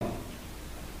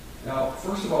Now,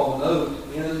 first of all,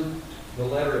 note in the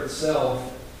letter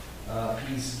itself,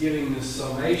 he's giving this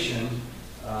summation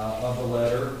of the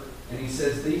letter, and he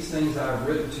says, "These things I have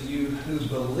written to you who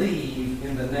believe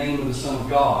in the name of the Son of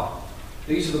God."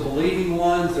 These are the believing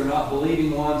ones. They're not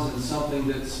believing ones in something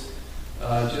that's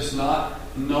just not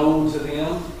known to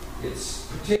them. It's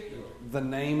particular. The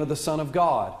name of the Son of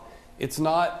God. It's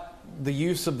not the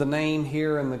use of the name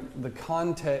here in the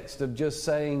context of just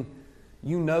saying,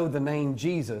 you know the name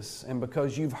Jesus, and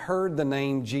because you've heard the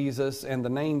name Jesus and the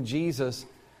name Jesus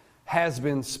has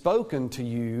been spoken to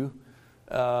you,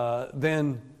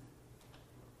 then,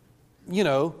 you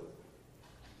know,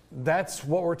 that's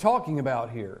what we're talking about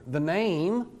here. The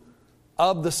name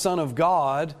of the Son of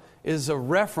God is a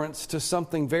reference to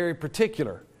something very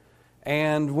particular.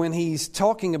 And when he's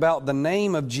talking about the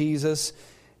name of Jesus,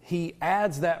 he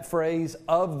adds that phrase,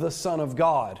 of the Son of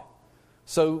God.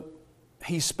 So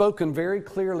he's spoken very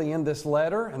clearly in this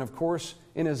letter, and of course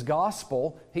in his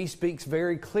gospel, he speaks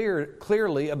very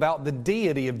clearly about the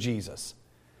deity of Jesus.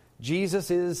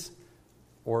 Jesus is,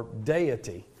 or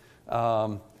deity.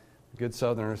 Good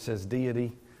Southerner says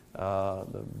deity.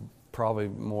 The probably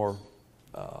more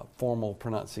formal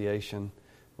pronunciation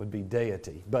would be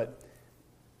deity. But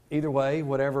either way,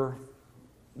 whatever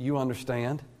you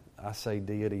understand, I say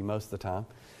deity most of the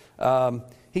time.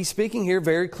 He's speaking here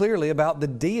very clearly about the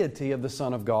deity of the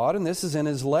Son of God, and this is in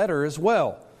his letter as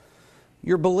well.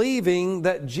 You're believing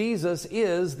that Jesus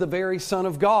is the very Son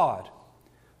of God.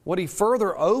 What he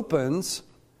further opens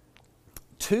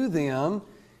to them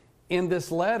in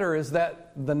this letter is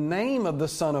that the name of the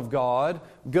Son of God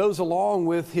goes along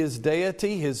with his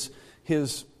deity,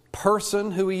 his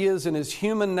person, who he is in his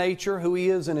human nature, who he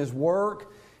is in his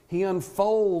work. He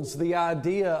unfolds the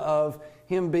idea of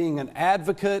him being an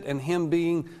advocate and him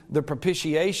being the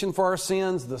propitiation for our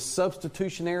sins, the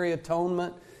substitutionary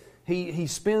atonement. He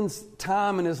spends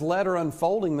time in his letter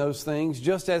unfolding those things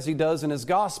just as he does in his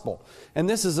gospel. And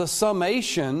this is a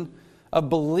summation of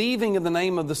believing in the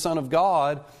name of the Son of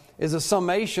God, is a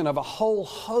summation of a whole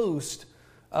host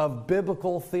of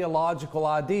biblical theological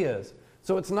ideas.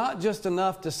 So it's not just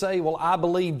enough to say, well, I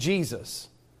believe Jesus.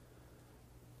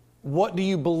 What do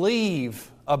you believe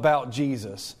about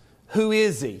Jesus? Who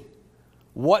is He?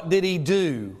 What did He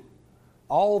do?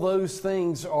 All those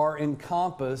things are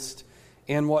encompassed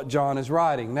in what John is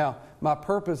writing. Now, my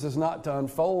purpose is not to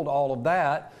unfold all of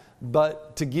that,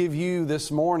 but to give you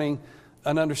this morning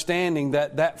an understanding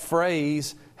that that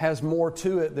phrase has more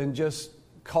to it than just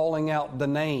calling out the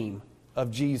name of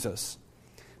Jesus.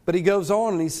 But he goes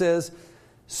on and he says,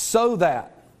 so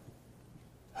that,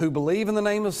 who believe in the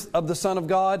name of the Son of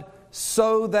God,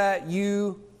 so that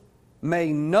you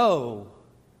may know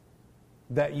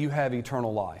that you have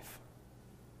eternal life.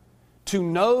 To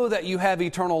know that you have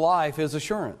eternal life is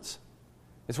assurance.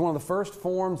 It's one of the first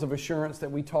forms of assurance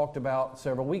that we talked about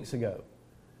several weeks ago.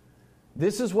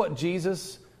 This is what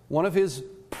Jesus, one of His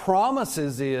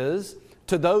promises is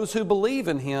to those who believe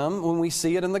in Him when we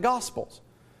see it in the Gospels.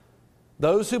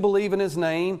 Those who believe in His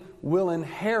name will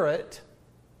inherit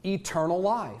eternal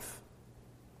life.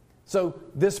 So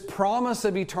this promise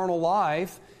of eternal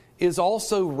life is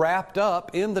also wrapped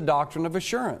up in the doctrine of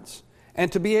assurance. And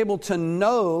to be able to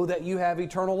know that you have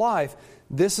eternal life,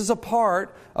 this is a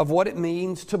part of what it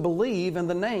means to believe in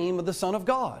the name of the Son of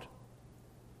God.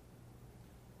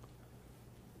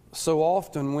 So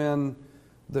often when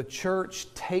the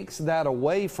church takes that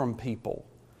away from people,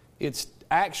 it's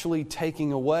actually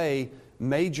taking away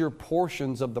major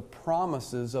portions of the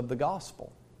promises of the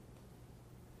gospel.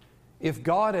 If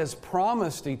God has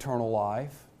promised eternal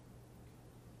life,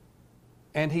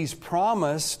 and He's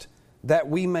promised that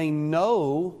we may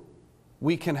know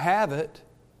we can have it,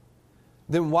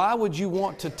 then why would you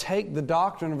want to take the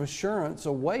doctrine of assurance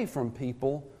away from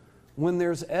people when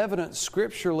there's evidence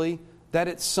scripturally that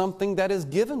it's something that is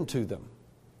given to them?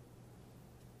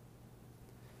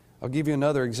 I'll give you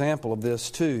another example of this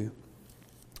too.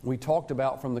 We talked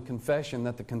about from the confession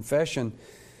that the confession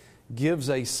gives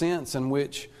a sense in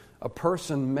which a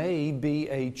person may be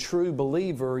a true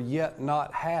believer yet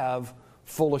not have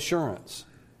full assurance.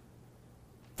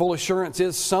 Full assurance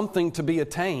is something to be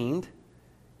attained.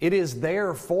 It is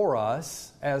there for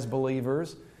us as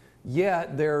believers,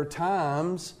 yet there are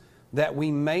times that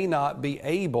we may not be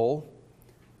able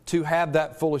to have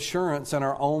that full assurance in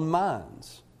our own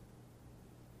minds.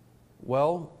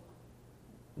 Well,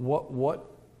 what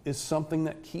is something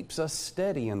that keeps us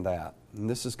steady in that? And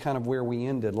this is kind of where we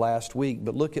ended last week,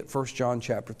 but look at 1 John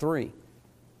chapter 3,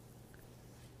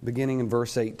 beginning in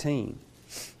verse 18.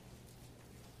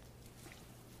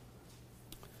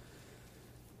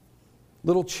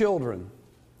 Little children,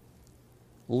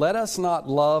 let us not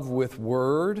love with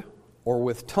word or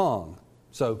with tongue.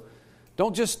 So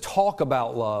don't just talk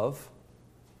about love.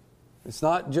 It's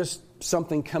not just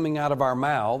something coming out of our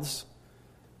mouths.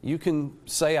 You can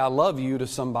say I love you to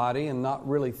somebody and not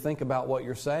really think about what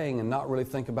you're saying and not really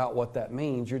think about what that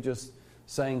means. You're just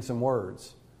saying some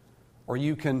words. Or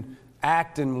you can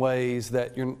act in ways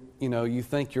that you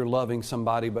think you're loving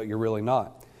somebody, but you're really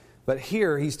not. But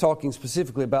here he's talking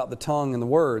specifically about the tongue and the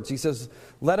words. He says,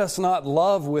 let us not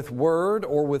love with word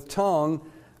or with tongue,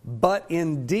 but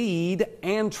in deed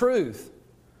and truth.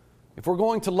 If we're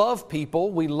going to love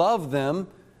people, we love them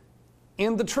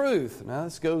in the truth. Now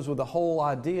this goes with the whole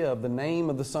idea of the name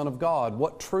of the Son of God.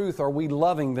 What truth are we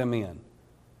loving them in?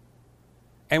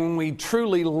 And when we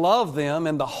truly love them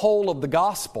in the whole of the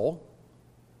gospel,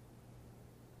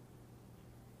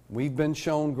 we've been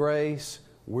shown grace.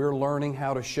 We're learning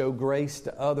how to show grace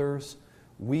to others.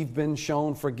 We've been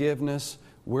shown forgiveness.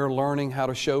 We're learning how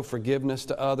to show forgiveness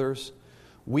to others.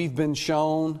 We've been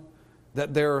shown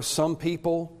that there are some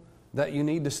people that you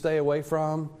need to stay away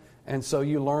from, and so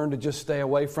you learn to just stay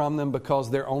away from them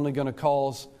because they're only going to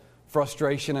cause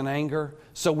frustration and anger.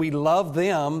 So we love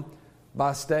them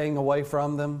by staying away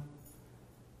from them.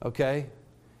 Okay?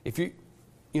 If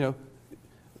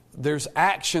there's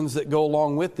actions that go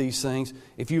along with these things.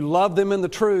 If you love them in the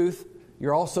truth,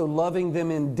 you're also loving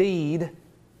them in deed.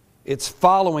 It's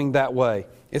following that way.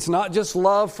 It's not just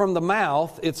love from the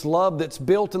mouth. It's love that's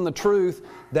built in the truth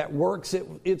that works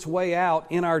its way out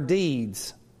in our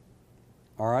deeds.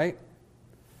 All right?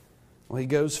 Well, he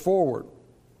goes forward.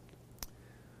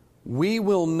 We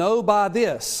will know by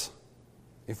this,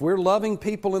 if we're loving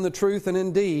people in the truth and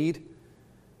in deed,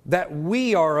 that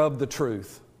we are of the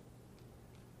truth.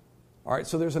 All right,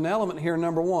 so there's an element here,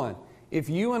 number one. If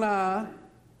you and I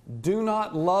do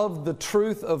not love the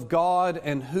truth of God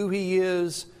and who He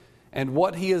is and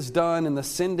what He has done in the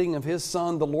sending of His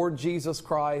Son, the Lord Jesus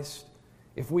Christ,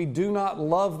 if we do not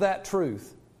love that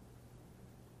truth,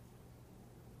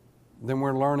 then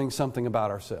we're learning something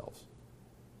about ourselves.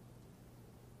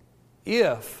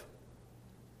 If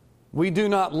we do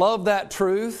not love that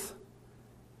truth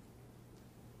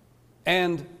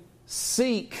and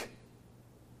seek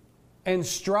and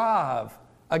strive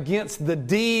against the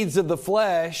deeds of the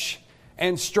flesh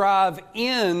and strive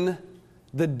in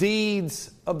the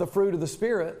deeds of the fruit of the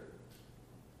Spirit,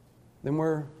 then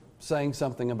we're saying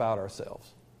something about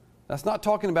ourselves. That's not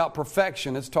talking about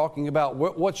perfection. It's talking about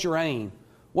what's your aim?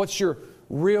 What's your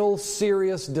real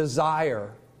serious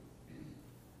desire?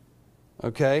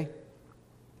 Okay? It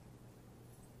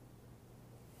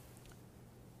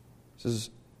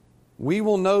says, we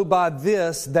will know by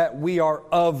this that we are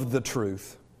of the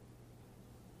truth.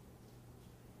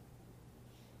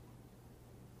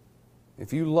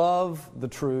 If you love the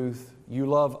truth, you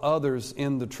love others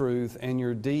in the truth, and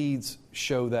your deeds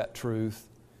show that truth,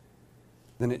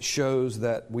 then it shows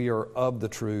that we are of the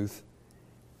truth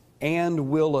and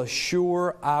will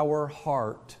assure our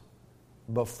heart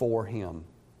before Him.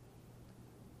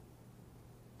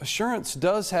 Assurance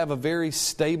does have a very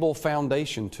stable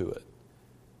foundation to it.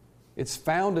 It's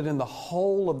founded in the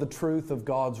whole of the truth of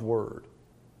God's Word.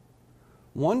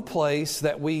 One place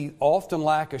that we often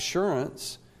lack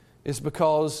assurance is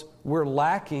because we're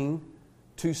lacking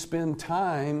to spend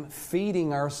time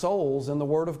feeding our souls in the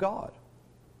Word of God.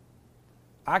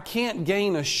 I can't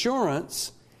gain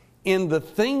assurance in the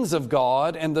things of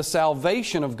God and the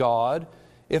salvation of God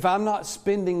if I'm not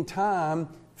spending time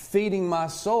feeding my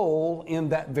soul in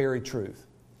that very truth.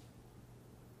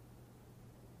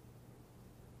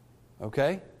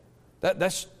 Okay?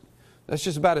 That's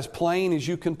just about as plain as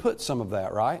you can put some of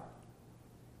that, right?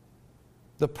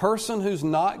 The person who's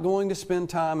not going to spend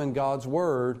time in God's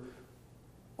Word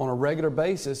on a regular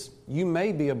basis, you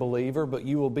may be a believer, but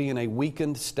you will be in a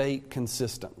weakened state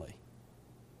consistently.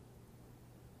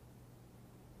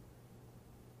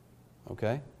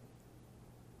 Okay?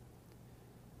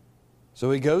 So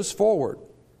he goes forward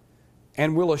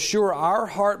and will assure our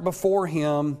heart before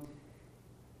Him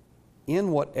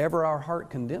in whatever our heart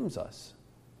condemns us.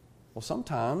 Well,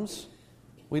 sometimes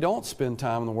we don't spend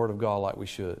time in the Word of God like we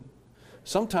should.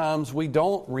 Sometimes we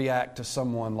don't react to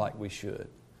someone like we should.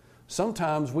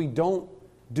 Sometimes we don't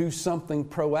do something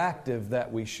proactive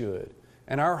that we should.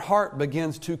 And our heart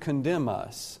begins to condemn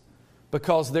us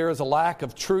because there is a lack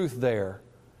of truth there.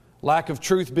 Lack of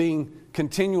truth being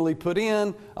continually put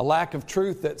in, a lack of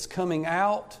truth that's coming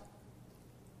out.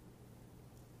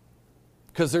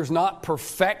 Because there's not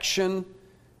perfection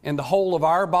in the whole of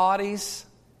our bodies.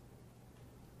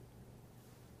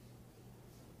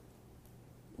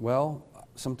 Well,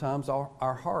 sometimes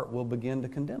our heart will begin to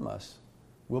condemn us.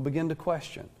 We'll begin to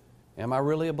question, am I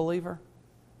really a believer?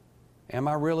 Am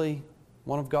I really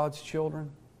one of God's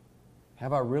children?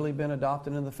 Have I really been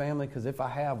adopted into the family? Because if I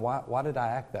have, why did I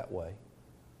act that way?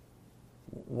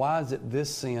 Why is it this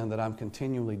sin that I'm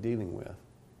continually dealing with?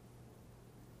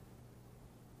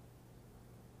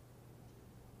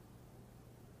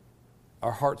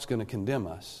 Our heart's going to condemn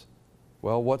us.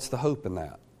 Well, what's the hope in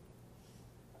that?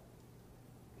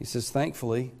 He says,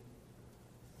 thankfully,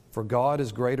 for God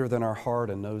is greater than our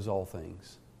heart and knows all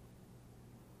things.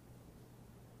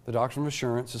 The doctrine of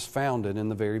assurance is founded in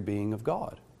the very being of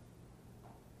God.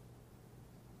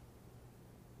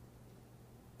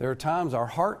 There are times our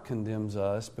heart condemns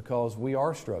us because we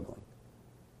are struggling.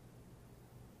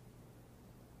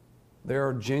 There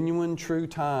are genuine, true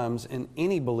times in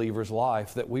any believer's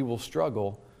life that we will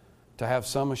struggle to have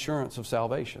some assurance of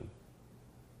salvation.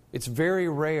 It's very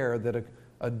rare that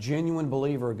a genuine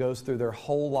believer goes through their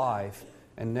whole life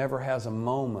and never has a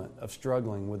moment of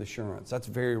struggling with assurance. That's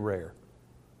very rare.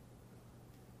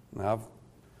 Now, I've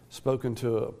spoken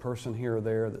to a person here or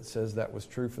there that says that was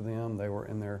true for them. They were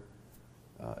in their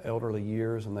elderly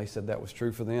years, and they said that was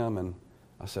true for them. And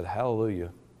I said,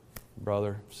 hallelujah,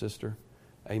 brother, sister,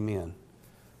 amen.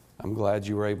 I'm glad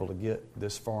you were able to get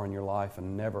this far in your life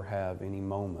and never have any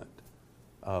moment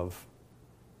of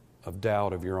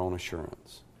doubt of your own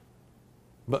assurance.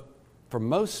 But for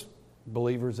most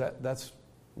believers, that's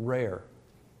rare.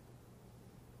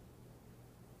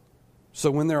 So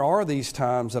when there are these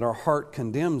times that our heart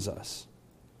condemns us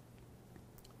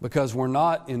because we're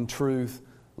not in truth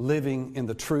living in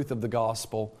the truth of the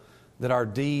gospel, that our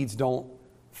deeds don't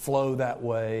flow that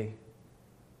way,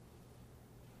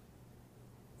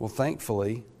 well,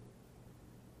 thankfully,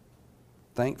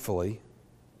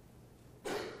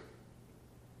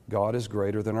 God is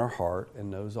greater than our heart and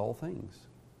knows all things.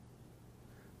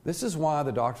 This is why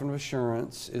the doctrine of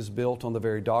assurance is built on the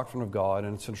very doctrine of God,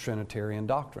 and it's a Trinitarian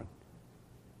doctrine.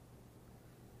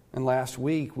 And last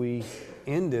week we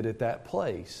ended at that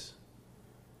place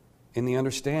in the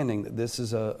understanding that this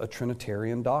is a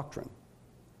Trinitarian doctrine.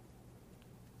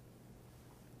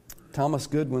 Thomas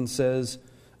Goodwin says,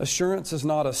 assurance is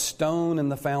not a stone in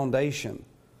the foundation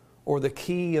or the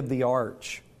key of the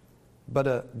arch, but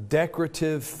a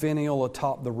decorative finial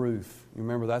atop the roof. You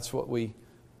remember that's what we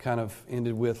kind of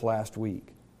ended with last week,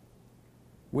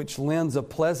 which lends a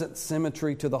pleasant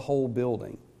symmetry to the whole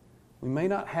building. We may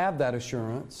not have that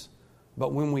assurance,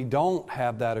 but when we don't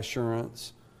have that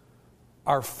assurance,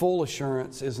 our full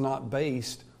assurance is not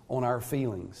based on our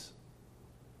feelings.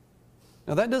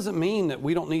 Now, that doesn't mean that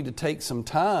we don't need to take some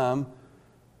time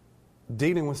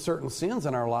dealing with certain sins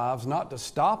in our lives, not to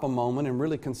stop a moment and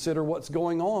really consider what's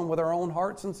going on with our own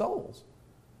hearts and souls.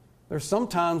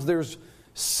 Sometimes there's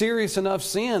serious enough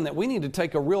sin that we need to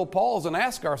take a real pause and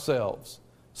ask ourselves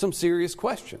some serious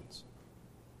questions.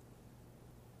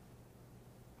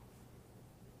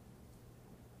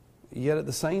 Yet at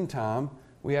the same time,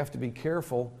 we have to be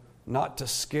careful not to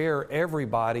scare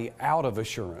everybody out of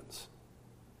assurance.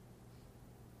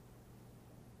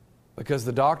 Because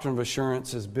the doctrine of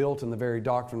assurance is built in the very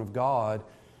doctrine of God,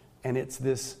 and it's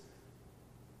this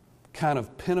kind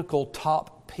of pinnacle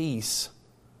top piece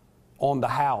on the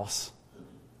house.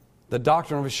 The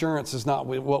doctrine of assurance is not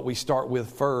what we start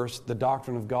with first. The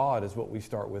doctrine of God is what we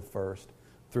start with first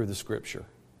through the Scripture.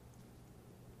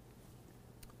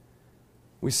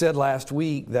 We said last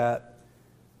week that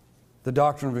the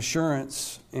doctrine of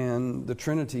assurance in the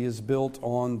Trinity is built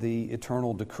on the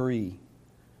eternal decree.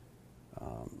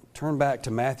 Turn back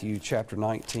to Matthew chapter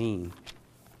 19.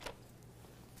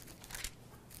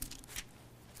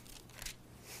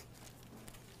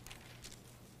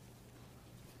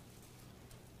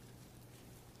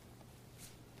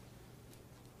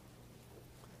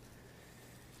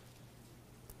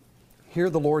 Here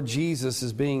the Lord Jesus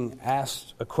is being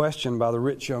asked a question by the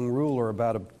rich young ruler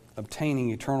about obtaining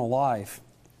eternal life.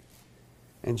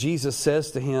 And Jesus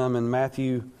says to him in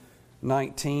Matthew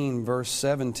 19, verse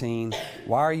 17,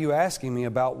 "Why are you asking me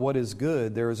about what is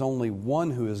good? There is only one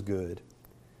who is good.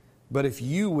 But if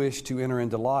you wish to enter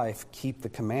into life, keep the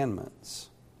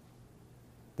commandments."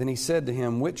 Then he said to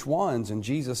him, "Which ones?" And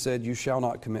Jesus said, "You shall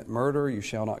not commit murder, you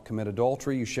shall not commit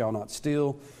adultery, you shall not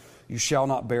steal, you shall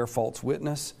not bear false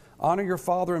witness. Honor your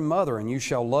father and mother, and you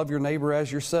shall love your neighbor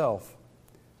as yourself."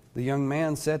 The young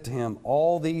man said to him,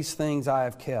 "All these things I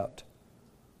have kept.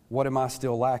 What am I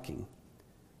still lacking?"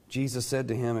 Jesus said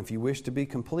to him, "If you wish to be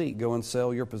complete, go and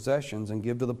sell your possessions and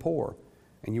give to the poor,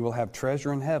 and you will have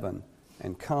treasure in heaven,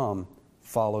 and come,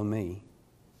 follow me."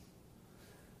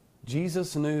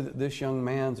 Jesus knew that this young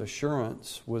man's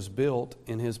assurance was built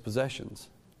in his possessions.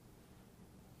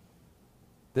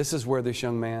 This is where this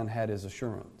young man had his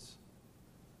assurance.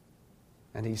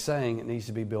 And he's saying it needs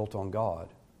to be built on God.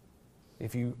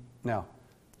 Now,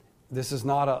 this is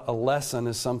not a lesson,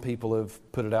 as some people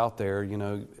have put it out there,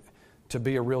 to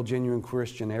be a real genuine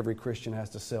Christian, every Christian has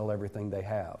to sell everything they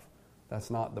have. That's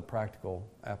not the practical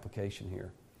application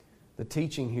here. The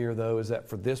teaching here, though, is that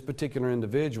for this particular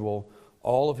individual,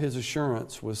 all of his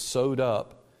assurance was sewed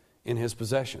up in his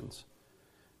possessions.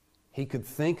 He could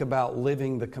think about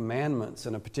living the commandments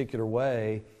in a particular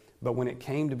way, but when it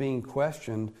came to being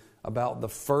questioned about the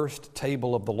first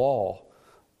table of the law,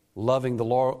 loving the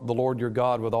Lord your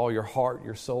God with all your heart,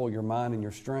 your soul, your mind, and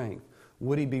your strength,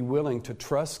 would he be willing to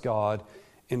trust God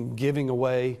in giving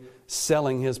away,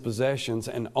 selling his possessions,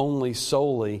 and only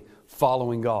solely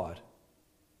following God?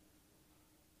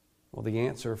 Well, the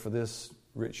answer for this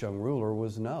rich young ruler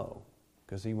was no,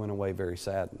 because he went away very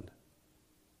saddened.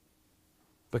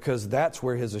 Because that's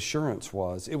where his assurance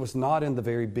was. It was not in the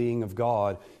very being of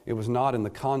God. It was not in the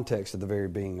context of the very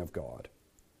being of God.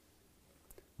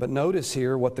 But notice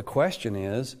here what the question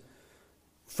is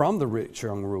from the rich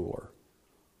young ruler.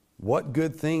 What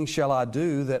good thing shall I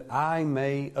do that I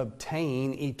may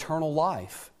obtain eternal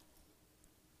life?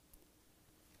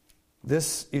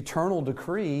 This eternal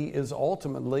decree is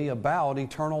ultimately about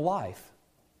eternal life.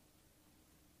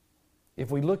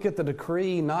 If we look at the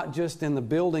decree not just in the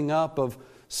building up of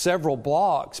several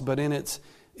blocks, but in its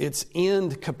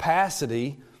end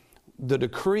capacity, the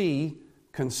decree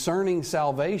concerning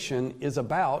salvation is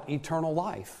about eternal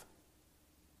life.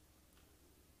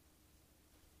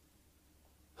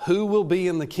 Who will be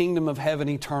in the kingdom of heaven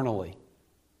eternally?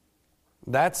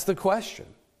 That's the question.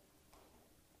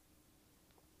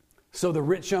 So the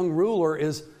rich young ruler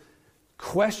is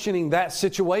questioning that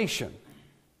situation.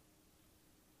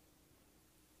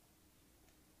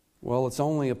 Well, it's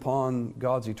only upon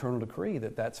God's eternal decree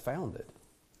that that's founded.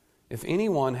 If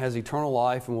anyone has eternal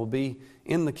life and will be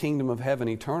in the kingdom of heaven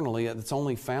eternally, it's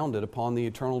only founded upon the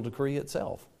eternal decree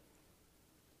itself.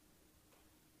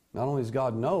 Not only does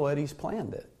God know it, He's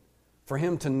planned it. For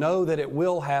Him to know that it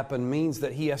will happen means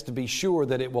that He has to be sure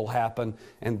that it will happen,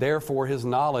 and therefore His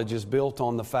knowledge is built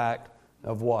on the fact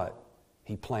of what?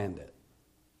 He planned it.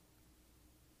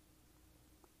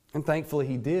 And thankfully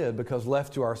He did, because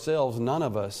left to ourselves, none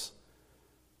of us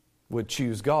would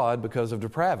choose God because of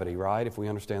depravity, right? If we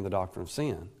understand the doctrine of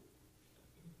sin.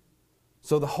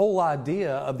 So the whole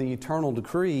idea of the eternal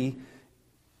decree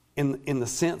in the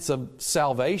sense of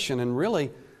salvation, and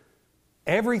really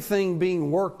everything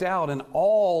being worked out in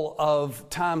all of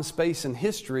time, space, and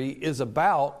history, is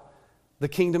about the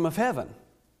kingdom of heaven.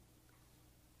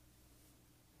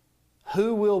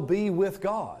 Who will be with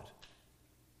God?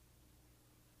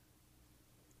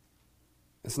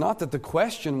 It's not that the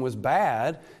question was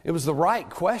bad. It was the right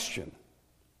question.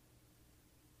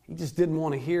 He just didn't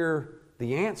want to hear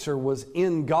the answer was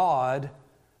in God,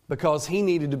 because he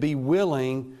needed to be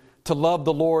willing to love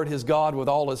the Lord his God with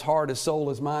all his heart, his soul,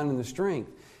 his mind, and his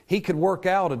strength. He could work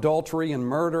out adultery and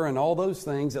murder and all those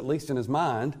things, at least in his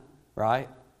mind, right?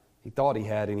 He thought he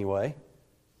had anyway.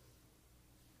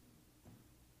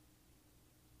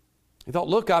 He thought,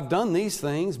 look, I've done these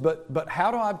things, but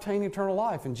how do I obtain eternal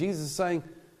life? And Jesus is saying,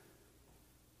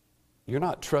 you're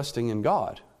not trusting in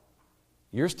God.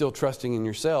 You're still trusting in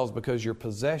yourselves, because your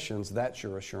possessions, that's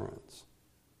your assurance.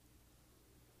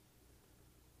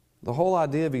 The whole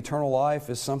idea of eternal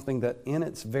life is something that in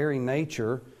its very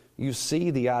nature, you see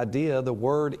the idea, the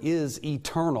word is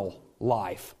eternal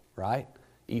life, right?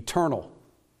 Eternal.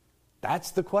 That's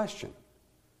the question.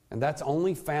 And that's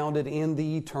only founded in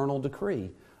the eternal decree.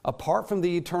 Apart from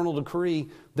the eternal decree,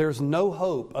 there's no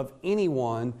hope of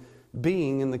anyone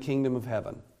being in the kingdom of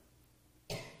heaven.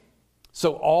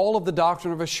 So all of the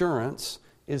doctrine of assurance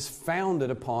is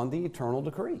founded upon the eternal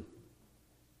decree.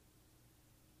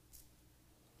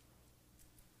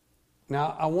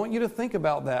 Now, I want you to think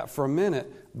about that for a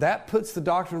minute. That puts the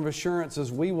doctrine of assurance, as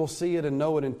we will see it and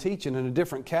know it and teach it, in a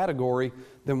different category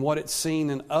than what it's seen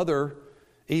in other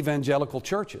evangelical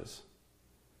churches.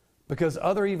 Because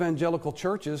other evangelical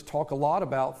churches talk a lot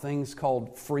about things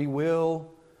called free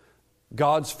will,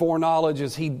 God's foreknowledge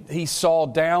as He saw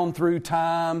down through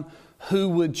time who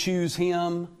would choose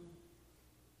Him.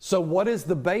 So what is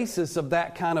the basis of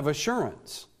that kind of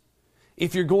assurance?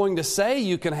 If you're going to say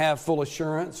you can have full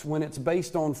assurance when it's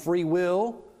based on free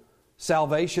will,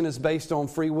 salvation is based on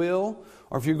free will,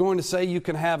 or if you're going to say you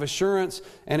can have assurance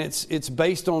and it's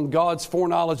based on God's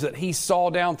foreknowledge that He saw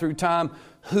down through time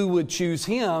who would choose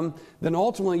Him, then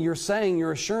ultimately you're saying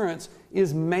your assurance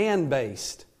is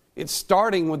man-based. It's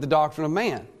starting with the doctrine of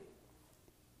man.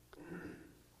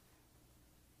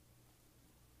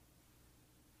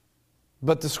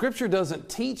 But the Scripture doesn't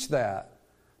teach that.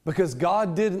 Because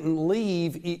God didn't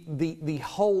leave the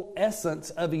whole essence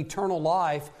of eternal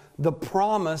life, the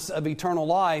promise of eternal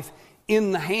life,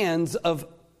 in the hands of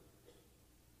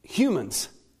humans.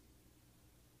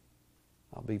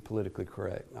 I'll be politically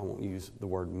correct. I won't use the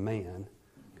word man,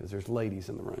 because there's ladies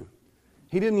in the room.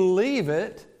 He didn't leave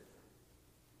it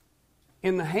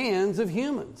in the hands of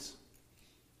humans.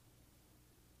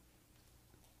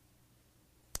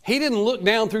 He didn't look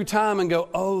down through time and go,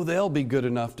 oh, they'll be good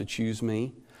enough to choose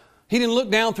me. He didn't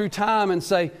look down through time and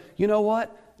say, you know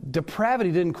what?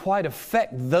 Depravity didn't quite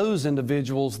affect those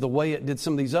individuals the way it did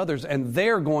some of these others, and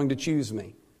they're going to choose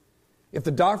me. If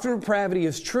the doctrine of depravity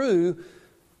is true,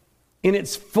 in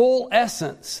its full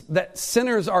essence, that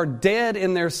sinners are dead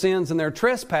in their sins and their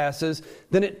trespasses,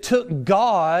 then it took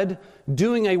God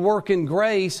doing a work in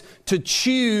grace to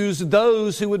choose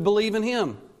those who would believe in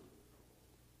Him.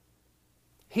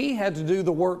 He had to do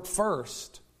the work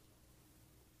first.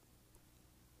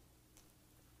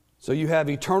 So you have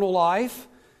eternal life.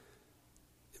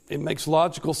 It makes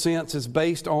logical sense. It's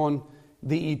based on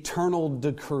the eternal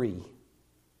decree.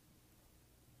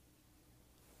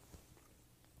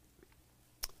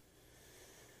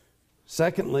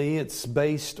 Secondly, it's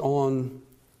based on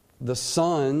the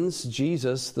Son's,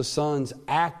 Jesus, the Son's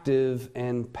active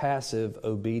and passive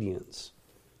obedience.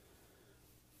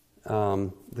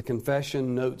 The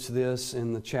confession notes this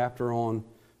in the chapter on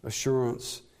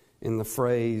assurance in the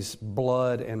phrase,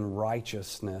 blood and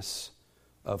righteousness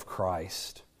of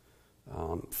Christ.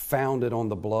 Founded on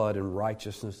the blood and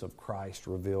righteousness of Christ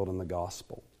revealed in the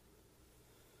gospel.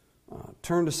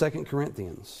 Turn to 2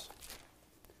 Corinthians.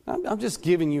 I'm just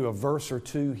giving you a verse or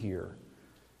two here.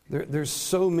 There's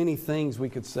so many things we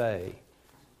could say.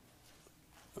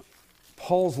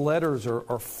 Paul's letters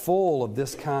are full of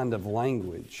this kind of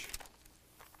language.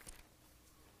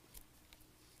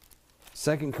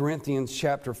 2 Corinthians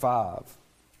chapter 5.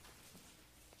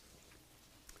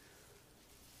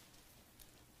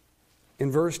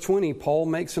 In verse 20, Paul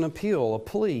makes an appeal, a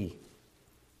plea.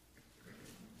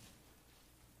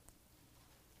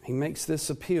 He makes this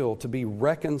appeal to be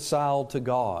reconciled to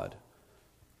God.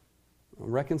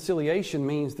 Reconciliation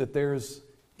means that there's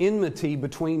enmity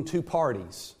between two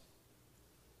parties.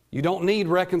 You don't need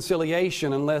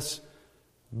reconciliation unless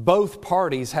both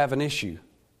parties have an issue.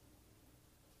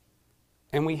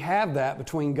 And we have that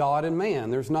between God and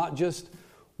man. There's not just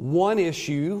one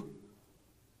issue.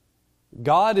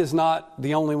 God is not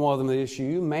the only one of the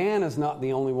issue. Man is not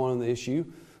the only one of the issue.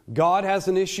 God has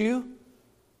an issue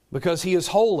because He is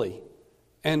holy.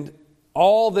 And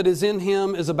all that is in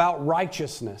Him is about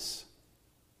righteousness.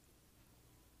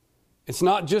 It's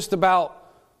not just about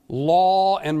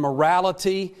law and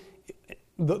morality.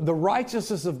 The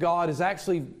righteousness of God is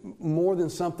actually more than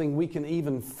something we can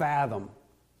even fathom.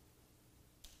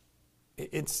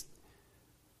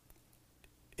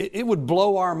 It would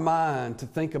blow our mind to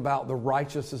think about the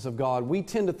righteousness of God. We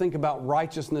tend to think about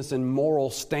righteousness in moral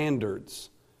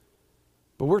standards.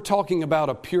 But we're talking about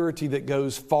a purity that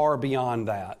goes far beyond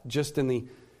that.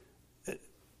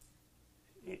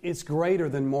 It's greater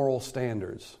than moral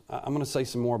standards. I'm going to say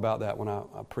some more about that when I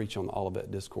preach on the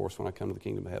Olivet Discourse when I come to the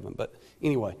kingdom of heaven. But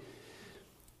anyway,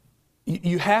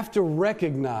 you have to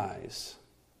recognize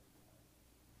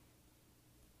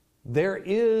there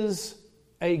is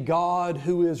a God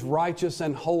who is righteous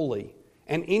and holy.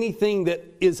 And anything that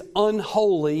is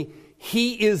unholy,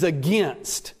 He is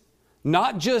against.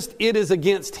 Not just it is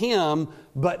against Him,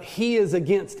 but He is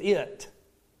against it.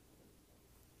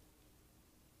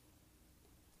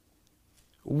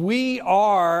 We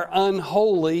are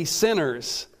unholy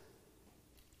sinners.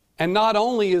 And not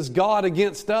only is God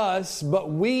against us, but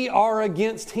we are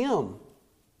against Him.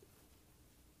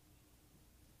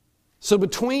 So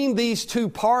between these two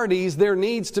parties, there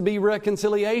needs to be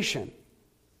reconciliation.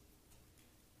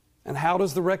 And how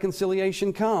does the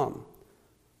reconciliation come?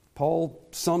 Paul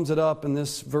sums it up in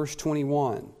this verse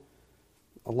 21.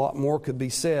 A lot more could be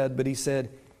said, but he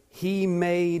said, He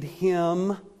made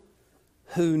Him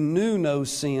who knew no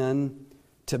sin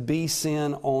to be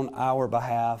sin on our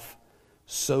behalf,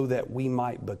 so that we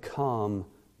might become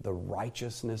the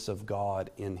righteousness of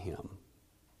God in Him.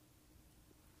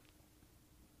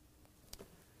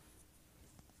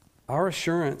 Our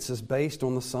assurance is based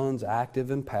on the Son's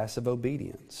active and passive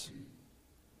obedience.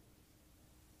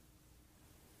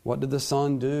 What did the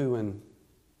Son do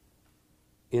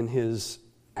in His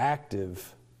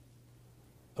active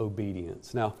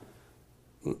obedience? Now,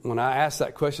 when I ask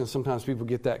that question, sometimes people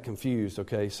get that confused,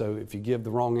 okay? So if you give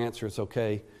the wrong answer, it's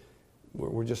okay.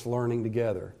 We're just learning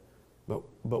together. But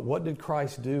what did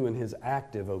Christ do in His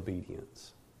active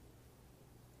obedience?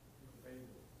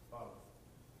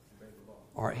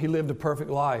 All right, he lived a perfect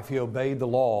life. He obeyed the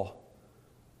law.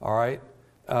 All right,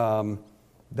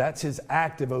 that's his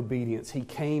active obedience. He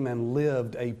came and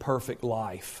lived a perfect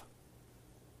life.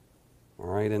 All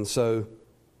right, and so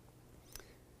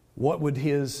what would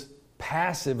his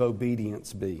passive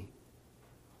obedience be?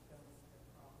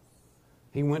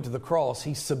 He went to the cross.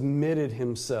 He submitted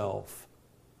himself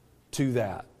to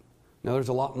that. Now, there's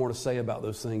a lot more to say about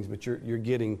those things, but you're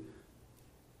getting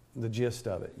the gist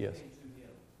of it. Yes.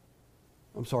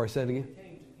 I'm sorry, say it again. It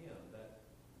came to him.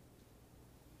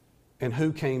 And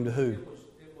who came to who? It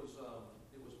was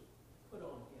put on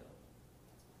him.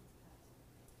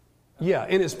 Yeah,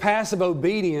 in his passive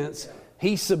obedience,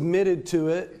 he submitted to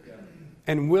it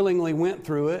and willingly went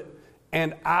through it,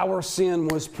 and our sin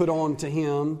was put on to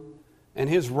him, and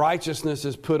his righteousness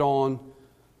is put on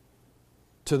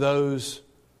to those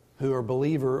who are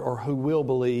believer or who will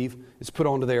believe. It's put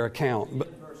onto their account. But,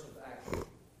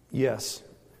 yes.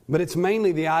 But it's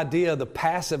mainly the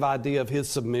passive idea of his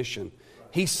submission.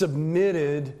 He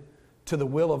submitted to the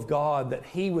will of God that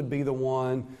he would be the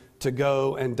one to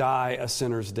go and die a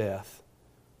sinner's death.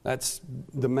 That's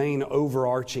the main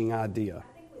overarching idea.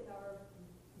 I think with our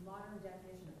modern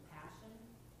definition of passion,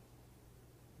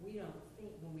 we don't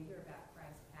think, when we hear about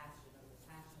Christ's passion or the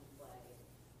passion play,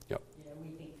 Yep.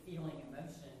 we think feeling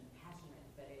emotion, passionate,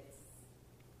 but it's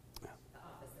the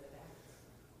opposite of that.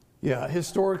 Yeah,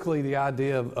 historically, the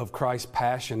idea of Christ's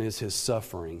passion is his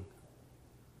suffering.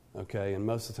 Okay, and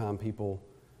most of the time people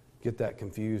get that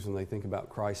confused when they think about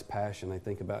Christ's passion. They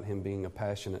think about him being a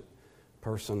passionate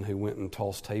person who went and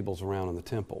tossed tables around in the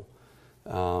temple.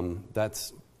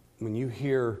 That's when you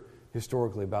hear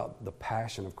historically about the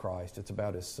passion of Christ, it's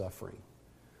about his suffering.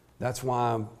 That's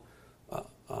why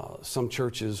some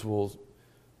churches will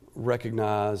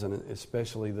recognize, and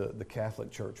especially the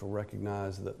Catholic Church will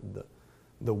recognize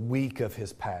the week of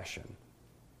his passion.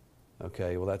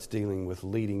 Okay, well, that's dealing with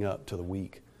leading up to the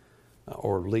week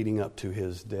or leading up to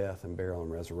his death and burial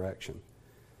and resurrection.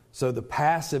 So the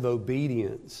passive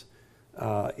obedience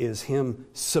is him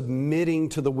submitting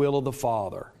to the will of the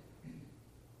Father.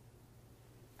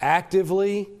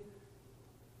 Actively,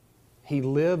 he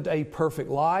lived a perfect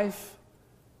life,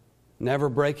 never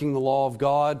breaking the law of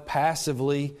God.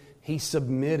 Passively, he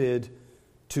submitted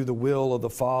to the will of the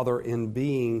Father in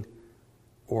being,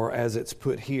 or as it's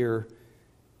put here,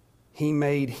 he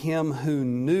made him who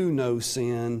knew no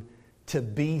sin to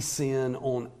be sin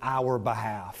on our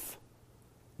behalf.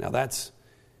 Now that's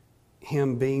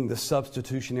him being the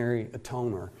substitutionary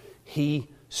atoner. He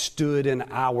stood in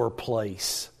our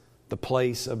place, the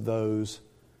place of those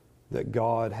that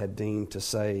God had deemed to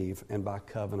save and by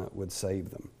covenant would save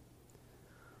them.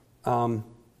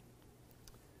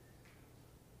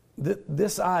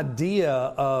 This idea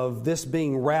of this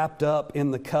being wrapped up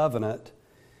in the covenant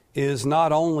is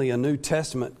not only a New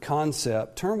Testament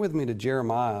concept. Turn with me to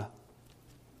Jeremiah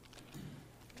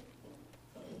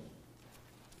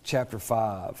chapter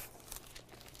 5.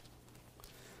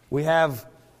 We have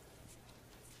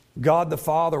God the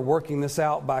Father working this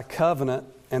out by covenant,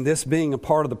 and this being a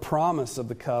part of the promise of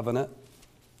the covenant.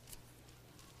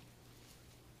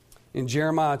 In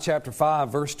Jeremiah chapter 5,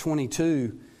 verse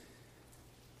 22,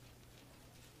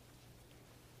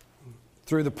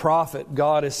 through the prophet,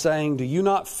 God is saying, "Do you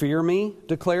not fear me,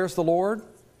 declares the Lord?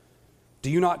 Do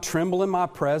you not tremble in my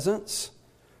presence?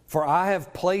 For I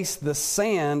have placed the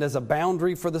sand as a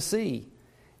boundary for the sea,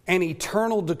 an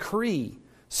eternal decree,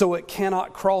 so it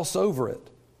cannot cross over it.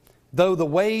 Though the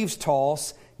waves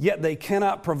toss, yet they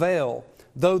cannot prevail.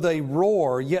 Though they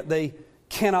roar, yet they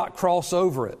cannot cross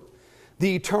over it."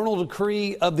 The eternal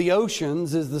decree of the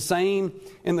oceans is the same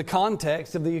in the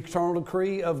context of the eternal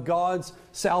decree of God's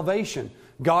salvation.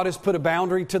 God has put a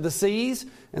boundary to the seas,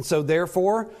 and so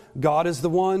therefore God is the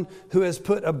one who has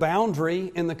put a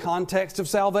boundary in the context of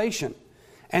salvation.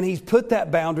 And He's put that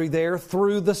boundary there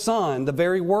through the Son, the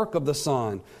very work of the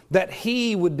Son, that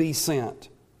He would be sent,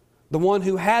 the one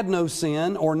who had no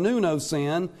sin or knew no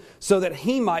sin, so that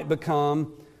He might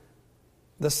become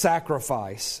the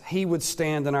sacrifice. He would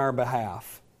stand in our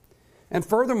behalf. And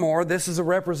furthermore, this is a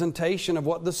representation of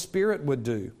what the Spirit would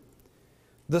do.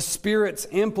 The Spirit's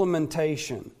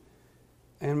implementation,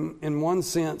 and in one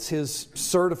sense, His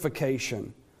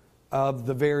certification of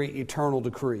the very eternal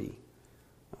decree.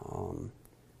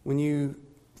 When you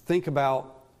think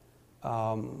about,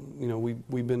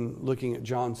 we've been looking at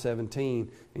John 17,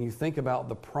 and you think about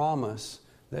the promise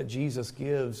that Jesus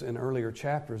gives in earlier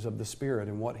chapters of the Spirit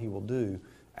and what He will do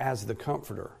as the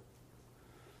Comforter.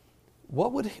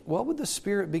 What would the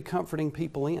Spirit be comforting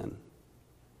people in?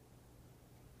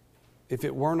 If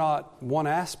it were not, one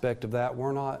aspect of that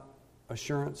were not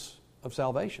assurance of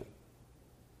salvation.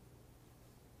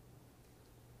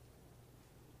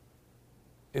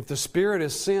 if the Spirit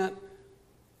is sent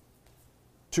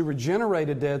to regenerate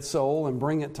a dead soul and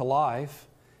bring it to life,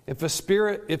 if the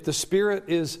Spirit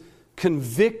is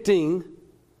convicting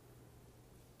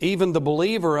even the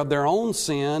believer of their own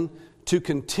sin to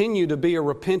continue to be a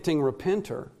repenting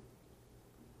repenter,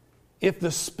 if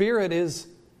the Spirit is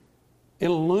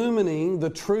illumining the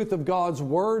truth of God's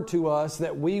Word to us,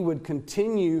 that we would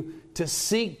continue to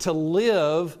seek to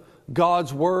live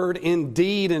God's Word in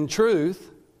deed and truth,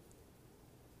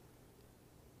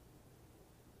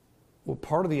 well,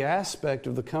 part of the aspect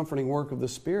of the comforting work of the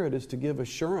Spirit is to give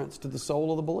assurance to the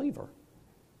soul of the believer.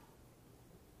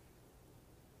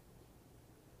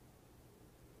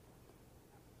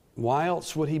 Why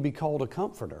else would He be called a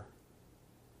comforter?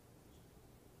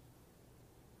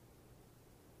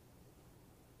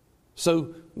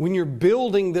 So when you're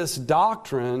building this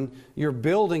doctrine, you're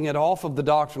building it off of the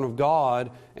doctrine of God,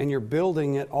 and you're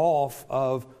building it off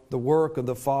of the work of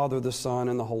the Father, the Son,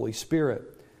 and the Holy Spirit.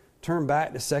 Turn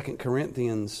back to 2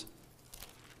 Corinthians.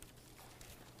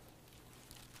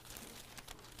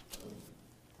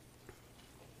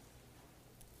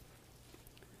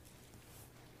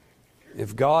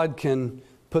 If God can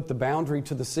put the boundary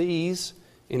to the seas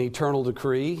in eternal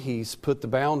decree, He's put the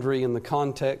boundary in the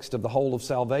context of the whole of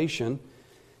salvation.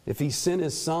 If He sent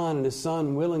His Son and His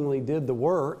Son willingly did the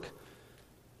work,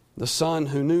 the Son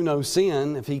who knew no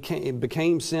sin, if He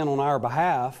became sin on our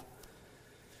behalf,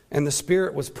 and the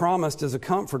Spirit was promised as a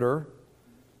comforter,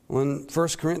 in 1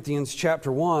 Corinthians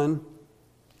chapter 1,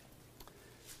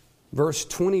 verse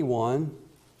 21,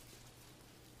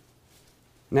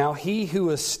 now He who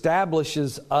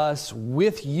establishes us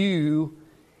with you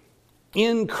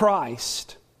in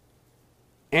Christ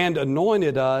and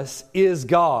anointed us is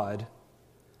God,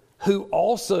 who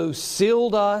also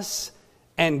sealed us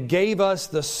and gave us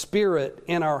the Spirit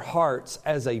in our hearts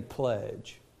as a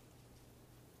pledge.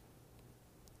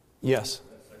 Yes.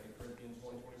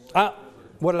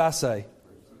 What did I say?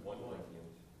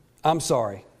 I'm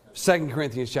sorry. 2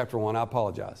 Corinthians chapter 1. I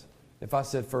apologize. If I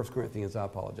said 1 Corinthians, I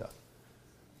apologize.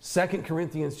 2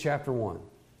 Corinthians chapter 1.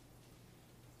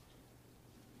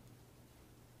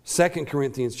 2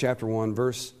 Corinthians chapter 1,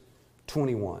 verse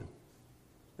 21.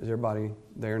 Is everybody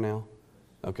there now?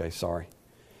 Okay, sorry.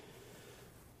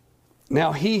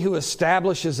 Now He who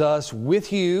establishes us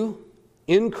with you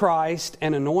in Christ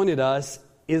and anointed us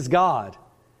is God,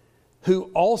 who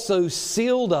also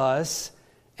sealed us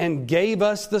and gave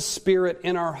us the Spirit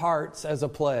in our hearts as a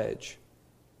pledge.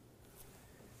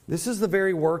 This is the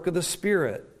very work of the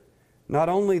Spirit. Not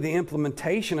only the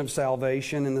implementation of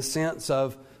salvation in the sense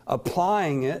of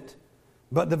applying it,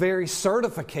 but the very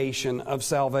certification of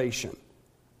salvation.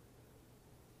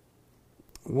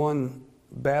 One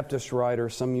Baptist writer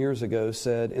some years ago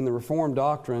said, in the Reformed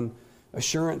doctrine,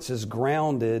 assurance is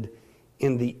grounded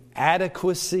in the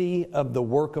adequacy of the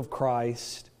work of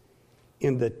Christ,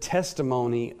 in the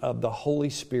testimony of the Holy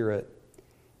Spirit,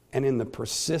 and in the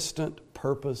persistent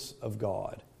purpose of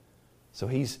God. So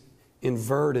he's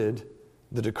inverted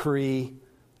the decree,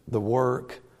 the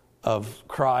work of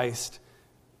Christ,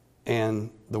 and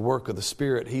the work of the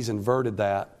Spirit. He's inverted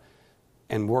that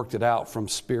and worked it out from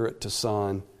Spirit to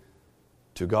Son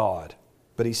to God.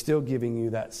 But He's still giving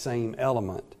you that same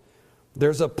element.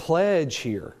 There's a pledge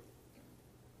here.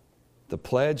 The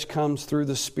pledge comes through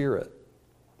the Spirit.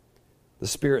 The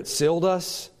Spirit sealed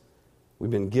us. We've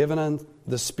been given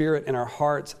the Spirit in our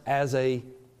hearts as a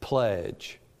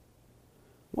pledge.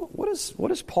 What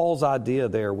is Paul's idea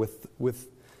there with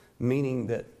meaning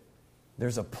that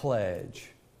there's a pledge?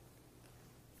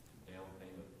 Down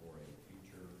payment for a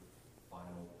future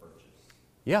final purchase.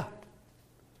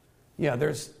 Yeah,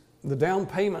 there's the down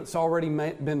payment's already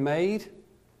been made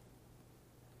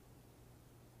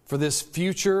for this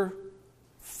future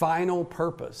final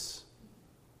purpose.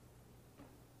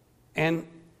 And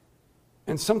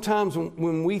sometimes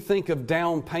when we think of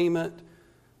down payment,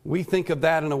 we think of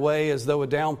that in a way as though a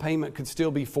down payment could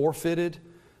still be forfeited.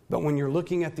 But when you're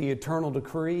looking at the eternal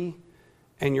decree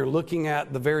and you're looking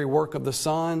at the very work of the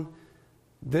Son,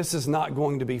 this is not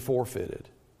going to be forfeited.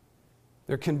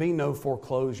 There can be no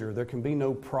foreclosure. There can be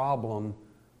no problem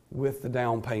with the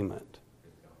down payment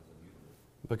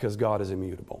because God is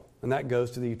immutable. And that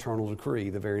goes to the eternal decree,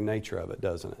 the very nature of it,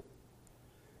 doesn't it?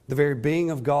 The very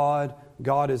being of God,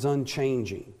 God is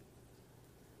unchanging.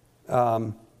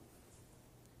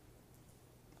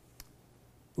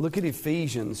 Look at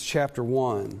Ephesians chapter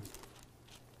 1.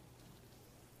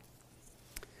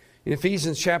 In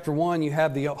Ephesians chapter 1, you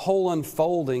have the whole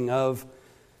unfolding of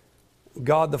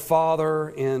God the Father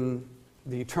in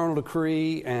the eternal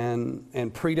decree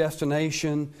and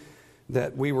predestination,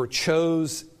 that we were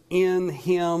chose in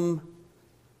Him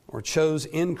or chose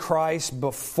in Christ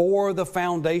before the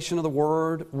foundation of the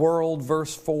world,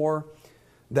 verse 4,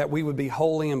 that we would be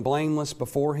holy and blameless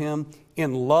before Him.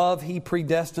 In love He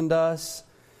predestined us.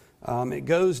 It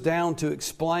goes down to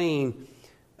explain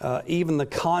even the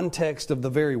context of the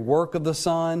very work of the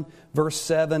Son. Verse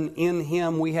 7, in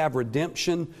Him we have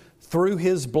redemption through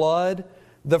His blood,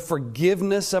 the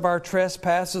forgiveness of our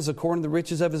trespasses according to the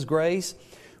riches of His grace,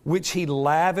 which He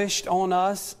lavished on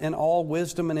us in all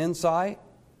wisdom and insight.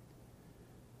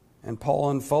 And Paul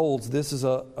unfolds, this is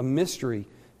a mystery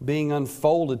being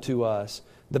unfolded to us.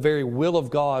 The very will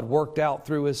of God worked out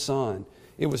through His Son.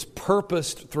 It was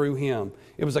purposed through Him.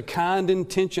 It was a kind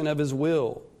intention of His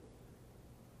will.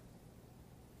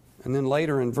 And then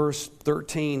later in verse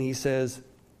 13 he says,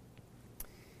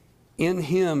 in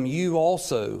Him you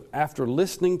also, after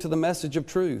listening to the message of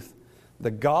truth, the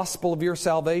gospel of your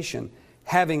salvation,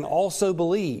 having also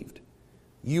believed,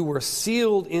 you were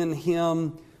sealed in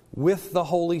Him with the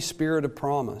Holy Spirit of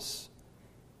promise,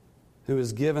 who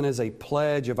is given as a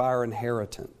pledge of our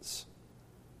inheritance,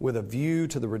 with a view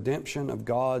to the redemption of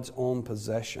God's own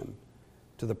possession,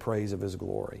 to the praise of His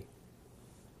glory.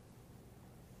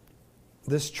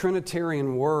 This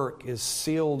Trinitarian work is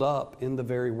sealed up in the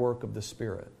very work of the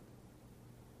Spirit.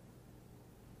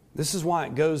 This is why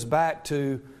it goes back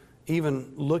to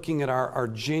even looking at our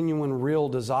genuine, real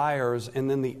desires and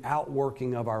then the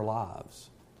outworking of our lives.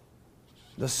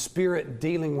 The Spirit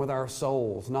dealing with our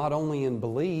souls, not only in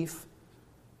belief,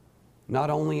 not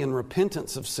only in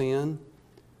repentance of sin,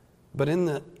 but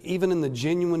even in the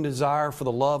genuine desire for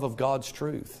the love of God's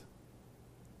truth.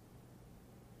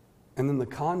 And then the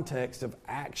context of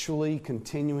actually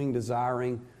continuing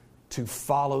desiring to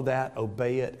follow that,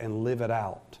 obey it, and live it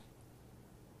out.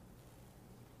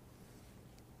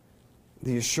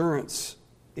 The assurance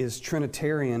is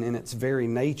Trinitarian in its very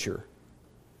nature.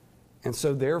 And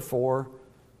so therefore,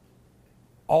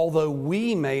 although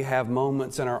we may have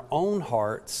moments in our own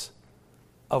hearts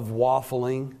of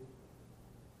waffling,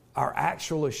 our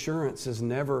actual assurance is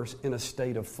never in a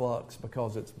state of flux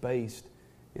because it's based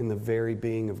in the very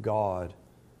being of God,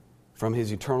 from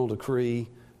His eternal decree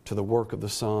to the work of the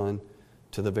Son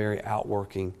to the very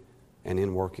outworking and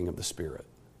inworking of the Spirit.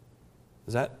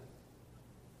 Does that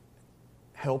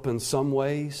help in some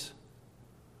ways?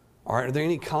 All right, are there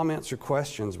any comments or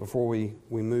questions before we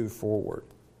move forward?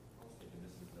 I was thinking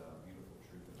this is a beautiful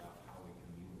truth about how we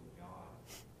commune with God,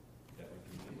 that we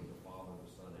commune with the Father, the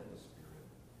Son, and the Spirit,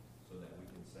 so that we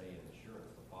can say in assurance,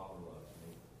 the Father loves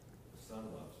me, the Son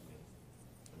loves me,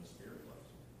 and the Spirit loves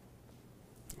me.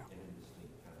 Yeah. In a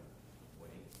distinct kind of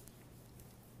way.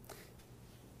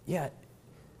 Yeah,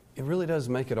 it really does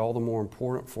make it all the more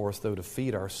important for us, though, to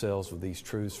feed ourselves with these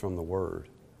truths from the Word.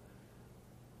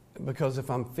 Because if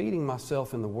I'm feeding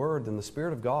myself in the Word, then the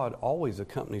Spirit of God always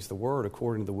accompanies the Word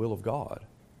according to the will of God.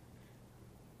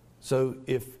 So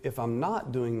if I'm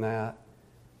not doing that,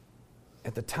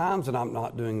 at the times that I'm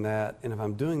not doing that, and if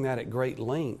I'm doing that at great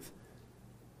length,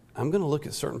 I'm going to look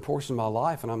at certain portions of my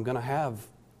life and I'm going to have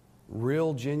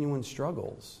real, genuine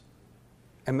struggles.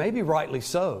 And maybe rightly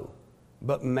so,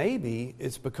 but maybe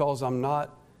it's because I'm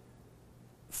not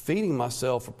feeding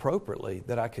myself appropriately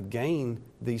that I could gain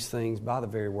these things by the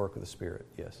very work of the Spirit.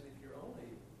 Yes? And if you're only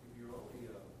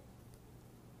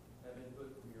have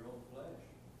input from your own flesh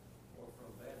or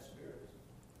from bad spirits,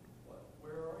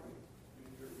 where are you?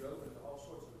 You're open to all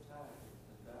sorts of attack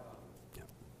and doubt.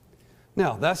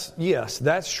 Now,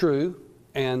 that's true,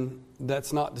 and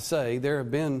that's not to say there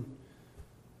have been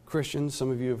Christians,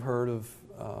 some of you have heard of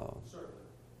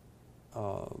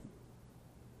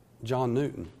John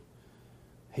Newton.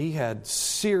 He had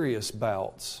serious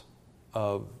bouts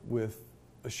with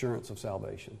assurance of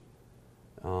salvation.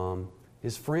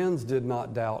 His friends did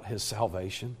not doubt his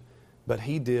salvation, but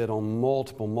he did on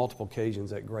multiple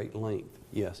occasions at great length.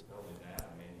 Yes? Not only that,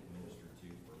 a man he ministered to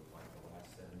for like the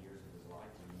last 7 years of his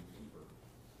life, William Cooper,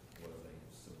 was a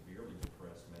severely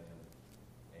depressed man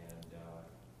and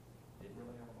didn't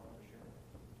really have a lot of assurance.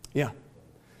 Yeah.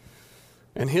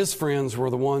 And his friends were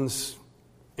the ones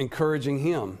encouraging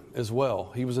him as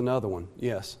well. He was another one.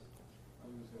 Yes. I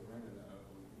was going to say, Brandon,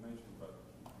 you mentioned about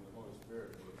the Holy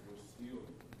Spirit. We're sealed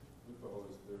with the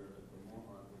Holy Spirit at the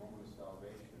moment of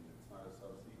salvation. It's not a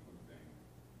subsequent thing.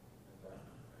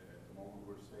 At the moment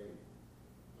we're saved.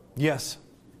 Yes.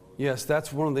 Yes,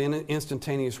 that's one of the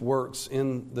instantaneous works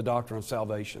in the doctrine of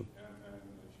salvation. And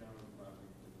Sharon,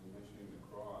 mentioning the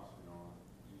cross,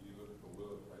 you look at the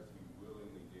will of Christ. He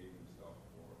willingly gave Himself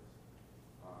for us.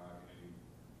 And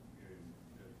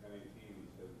in 10:18, He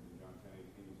says, in John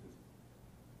 10:18, He says,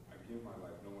 I give my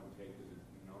life, no one takes it,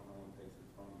 no one takes it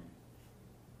from me.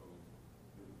 So,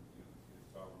 His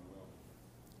sovereign will.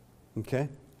 Okay?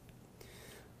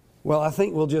 Well, I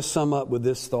think we'll just sum up with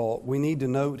this thought. We need to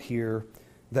note here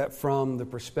that from the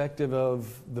perspective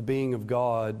of the being of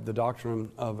God, the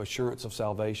doctrine of assurance of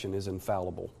salvation is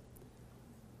infallible.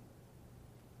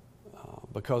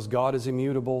 Because God is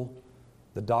immutable,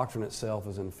 the doctrine itself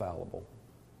is infallible.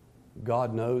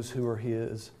 God knows who are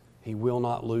His. He will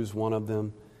not lose one of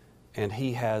them, and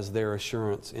He has their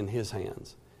assurance in His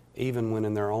hands, even when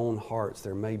in their own hearts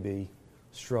there may be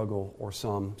struggle or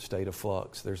some state of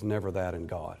flux. There's never that in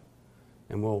God.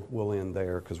 And we'll end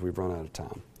there because we've run out of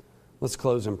time. Let's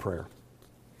close in prayer.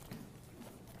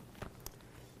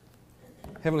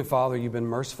 Heavenly Father, You've been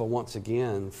merciful once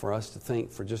again for us to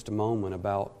think for just a moment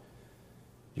about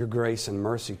Your grace and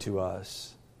mercy to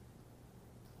us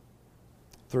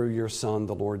through Your Son,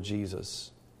 the Lord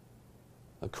Jesus,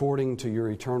 according to Your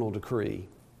eternal decree.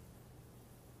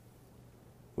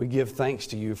 We give thanks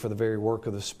to You for the very work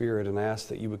of the Spirit and ask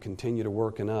that You would continue to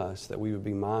work in us, that we would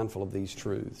be mindful of these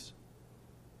truths.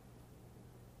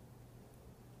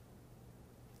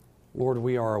 Lord,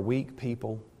 we are a weak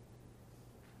people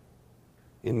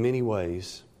in many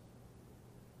ways.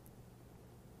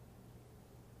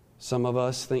 Some of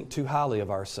us think too highly of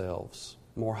ourselves,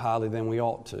 more highly than we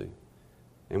ought to,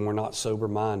 and we're not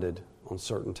sober-minded on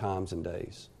certain times and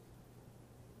days.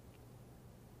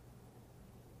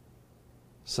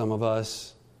 Some of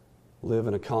us live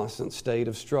in a constant state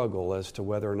of struggle as to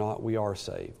whether or not we are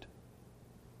saved.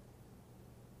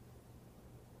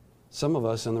 Some of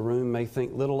us in the room may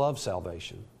think little of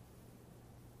salvation.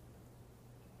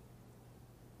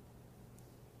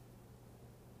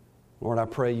 Lord, I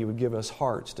pray You would give us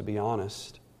hearts to be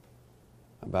honest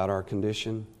about our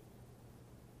condition,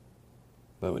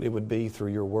 but it would be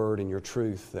through Your word and Your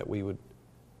truth that we would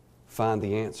find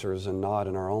the answers and not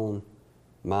in our own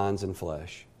minds and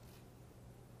flesh.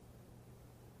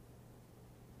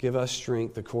 Give us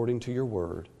strength according to Your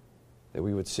word, that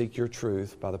we would seek Your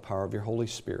truth by the power of Your Holy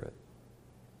Spirit.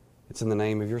 It's in the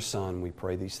name of Your Son we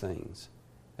pray these things.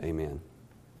 Amen.